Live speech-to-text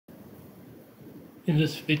In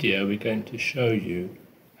this video we're going to show you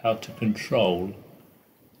how to control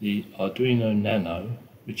the Arduino Nano,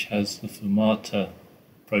 which has the Firmata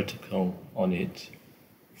protocol on it,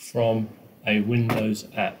 from a Windows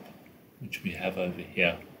app which we have over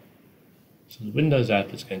here. So the Windows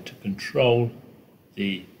app is going to control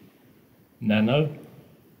the Nano,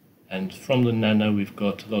 and from the Nano we've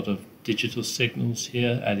got a lot of digital signals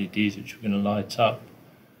here, LEDs which we're going to light up.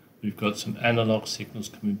 We've got some analog signals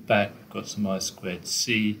coming back, we've got some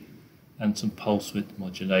I2C and some pulse width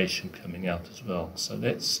modulation coming out as well. So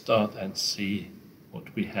let's start and see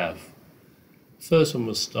what we have. First one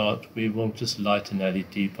we'll start, we will just light an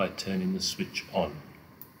LED by turning the switch on.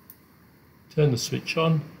 Turn the switch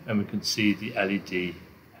on and we can see the LED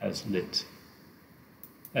has lit.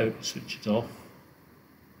 Now we can switch it off.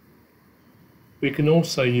 We can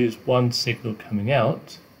also use one signal coming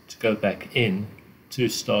out to go back in to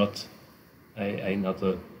start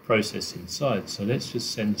another process inside. So let's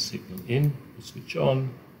just send the signal in, we switch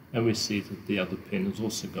on, and we see that the other pin has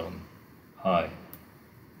also gone high.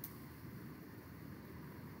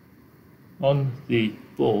 On the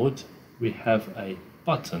board we have a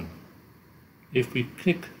button. If we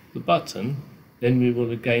click the button, then we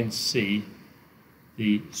will again see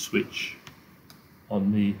the switch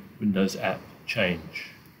on the Windows app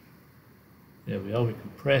change. There we are, we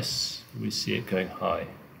can press, and we see it going high.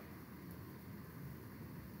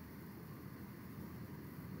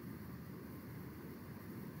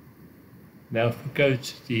 Now if we go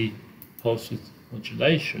to the pulse width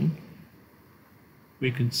modulation,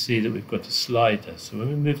 we can see that we've got a slider. So when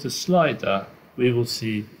we move the slider, we will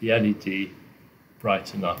see the LED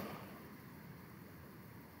brighten up.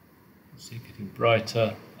 See it getting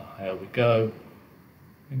brighter, the higher we go,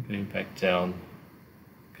 and going back down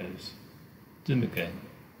goes dim again.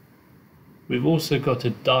 We've also got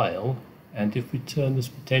a dial, and if we turn this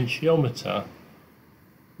potentiometer,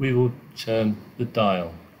 we will turn the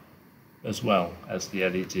dial as well as the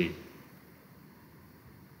LED.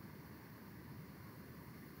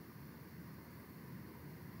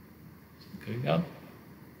 So going up,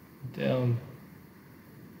 down,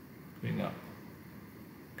 going up,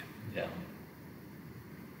 coming down.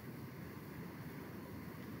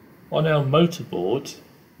 On our motor board,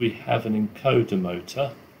 we have an encoder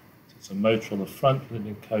motor. So it's a motor on the front with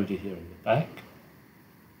an encoder here in the back.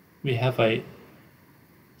 We have a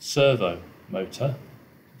servo motor.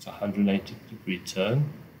 It's a 180-degree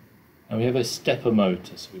turn. And we have a stepper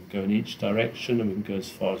motor, so we can go in each direction and we can go as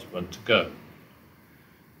far as we want to go.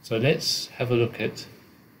 So let's have a look at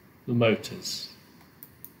the motors.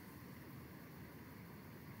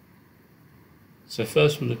 So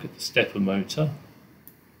first we'll look at the stepper motor.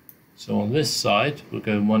 So on this side, we'll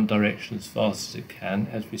go in one direction as fast as it can.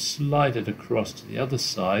 As we slide it across to the other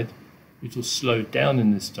side, it will slow down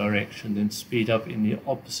in this direction, then speed up in the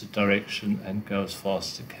opposite direction and go as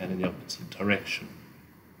fast as it can in the opposite direction.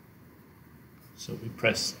 So we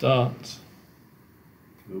press start.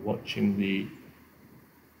 We're watching the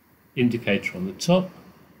indicator on the top.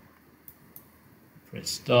 Press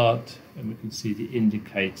start and we can see the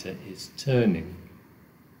indicator is turning.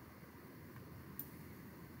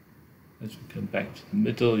 As we come back to the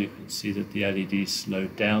middle, you can see that the LED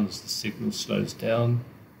slowed down as the signal slows down,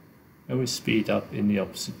 and we speed up in the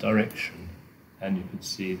opposite direction, and you can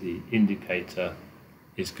see the indicator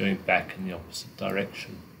is going back in the opposite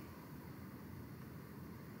direction.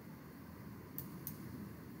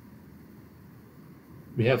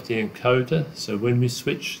 We have the encoder, so when we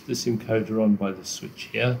switch this encoder on by the switch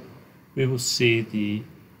here, we will see the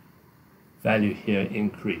value here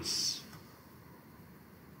increase.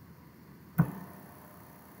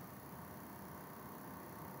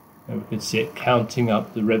 And we can see it counting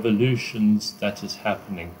up the revolutions that is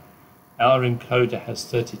happening. Our encoder has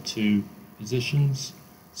 32 positions,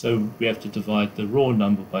 so we have to divide the raw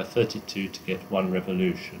number by 32 to get one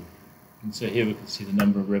revolution. And so here we can see the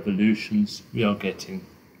number of revolutions we are getting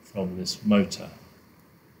from this motor.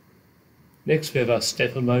 Next we have our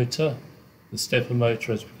stepper motor. The stepper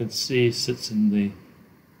motor, as we can see, sits in the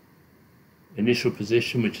initial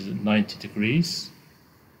position, which is at 90 degrees.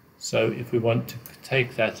 So if we want to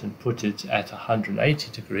take that and put it at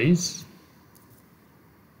 180 degrees,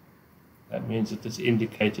 that means that this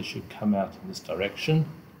indicator should come out in this direction.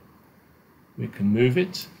 We can move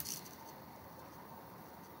it.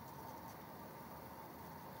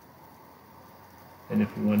 And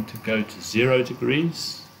if we want to go to 0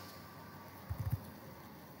 degrees,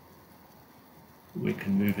 we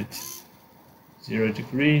can move it 0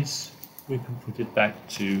 degrees. We can put it back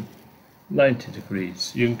to 90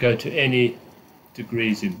 degrees. You can go to any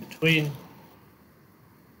degrees in between.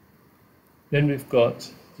 Then we've got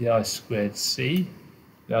the I squared C.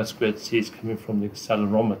 The I squared C is coming from the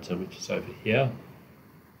accelerometer, which is over here.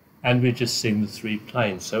 And we're just seeing the three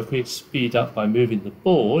planes. So if we speed up by moving the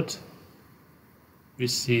board, we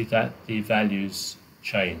see that the values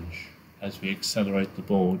change as we accelerate the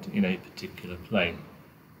board in a particular plane.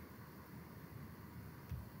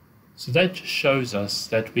 So that just shows us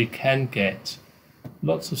that we can get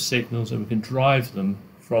lots of signals and we can drive them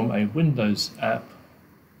from a Windows app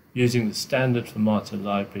using the Standard Firmata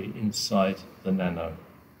library inside the Nano.